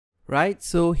Right,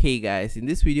 so hey guys, in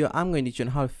this video I'm going to teach you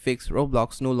on how to fix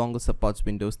Roblox no longer supports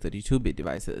Windows 32-bit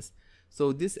devices.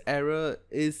 So this error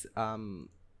is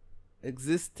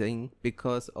existing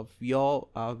because of your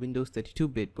Windows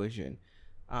 32-bit version.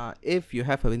 If you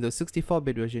have a Windows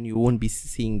 64-bit version, you won't be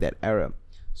seeing that error.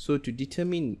 So to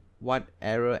determine what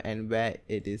error and where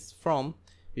it is from,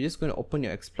 you're just going to open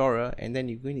your Explorer and then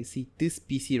you're going to see this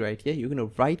PC right here. You're going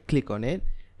to right click on it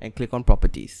and click on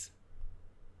Properties.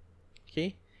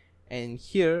 Okay, and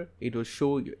here it will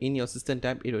show you in your system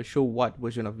type, it will show what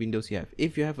version of Windows you have.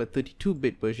 If you have a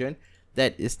 32-bit version,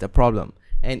 that is the problem,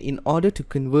 and in order to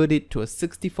convert it to a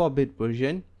 64-bit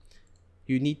version,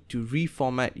 you need to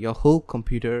reformat your whole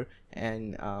computer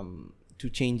and to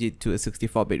change it to a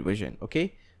 64-bit version.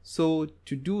 Okay, so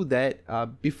to do that,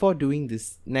 before doing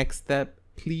this next step,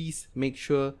 please make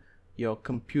sure your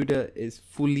computer is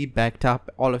fully backed up,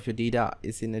 all of your data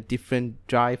is in a different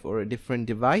drive or a different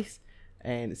device.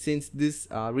 And since this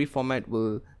reformat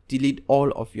will delete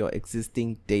all of your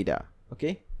existing data.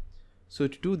 Okay, so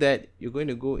to do that, you're going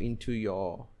to go into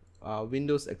your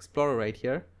Windows Explorer right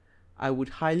here. I would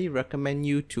highly recommend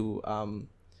you to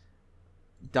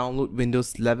download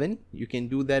Windows 11. You can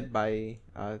do that by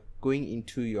going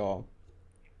into your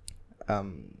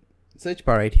search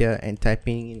bar right here and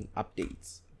typing in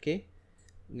updates. Okay,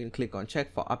 you're going to click on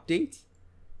check for updates,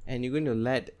 and you're going to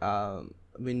let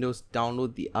Windows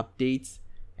download the updates,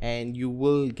 and you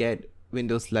will get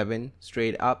Windows 11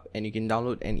 straight up, and you can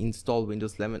download and install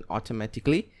Windows 11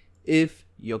 automatically. If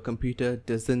your computer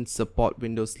doesn't support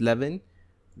Windows 11,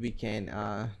 we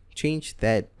can change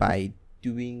that by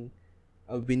doing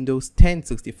a Windows 10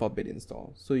 64-bit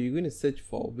install. So you're going to search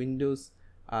for Windows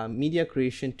Media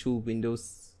Creation Tool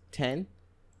Windows 10.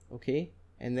 Okay,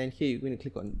 and then here you're going to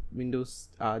click on Windows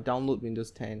download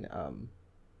Windows 10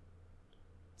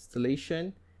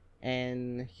 installation,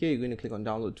 and here you're going to click on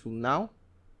download tool now.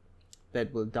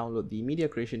 That will download the media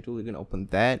creation tool. You're going to open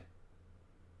that,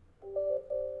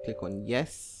 click on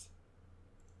yes,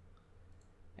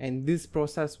 and this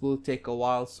process will take a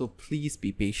while, so please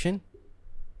be patient.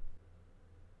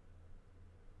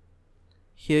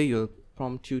 Here you'll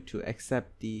prompt you to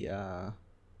accept the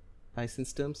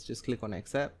license terms. Just click on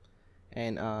accept,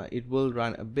 and it will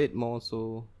run a bit more,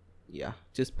 so yeah,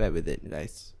 just bear with it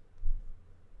guys.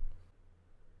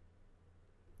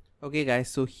 Okay guys,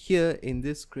 so here in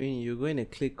this screen you're going to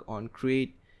click on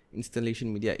create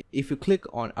installation media. If you click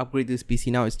on upgrade this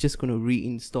PC now, it's just going to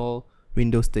reinstall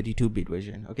Windows 32-bit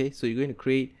version. Okay, so you're going to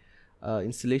create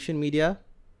installation media,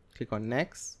 click on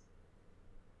next,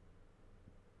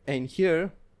 and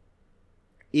here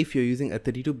if you're using a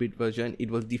 32-bit version,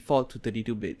 it will default to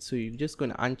 32-bit, so you're just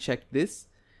going to uncheck this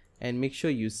and make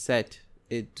sure you set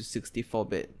it to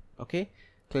 64-bit. Okay,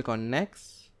 click on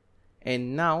next,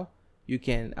 and now you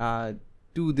can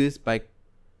do this by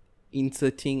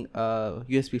inserting a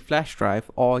USB flash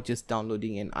drive or just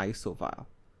downloading an ISO file.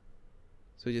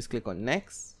 So just click on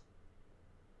next,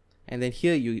 and then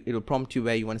here it will prompt you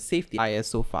where you want to save the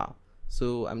ISO file.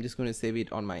 So I'm just going to save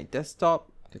it on my desktop.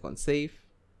 Click on save,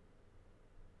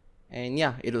 and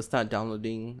yeah, it will start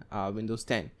downloading Windows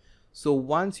 10. So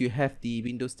once you have the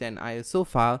Windows 10 ISO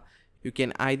file, you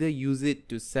can either use it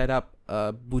to set up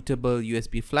a bootable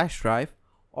USB flash drive,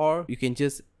 or you can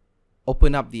just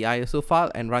open up the ISO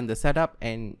file and run the setup,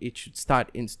 and it should start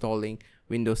installing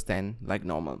Windows 10 like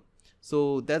normal.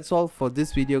 So that's all for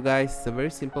this video guys. It's a very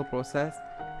simple process,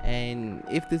 and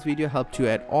if this video helped you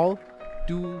at all,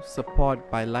 do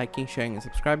support by liking, sharing and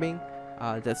subscribing.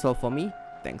 That's all for me.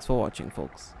 Thanks for watching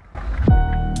folks.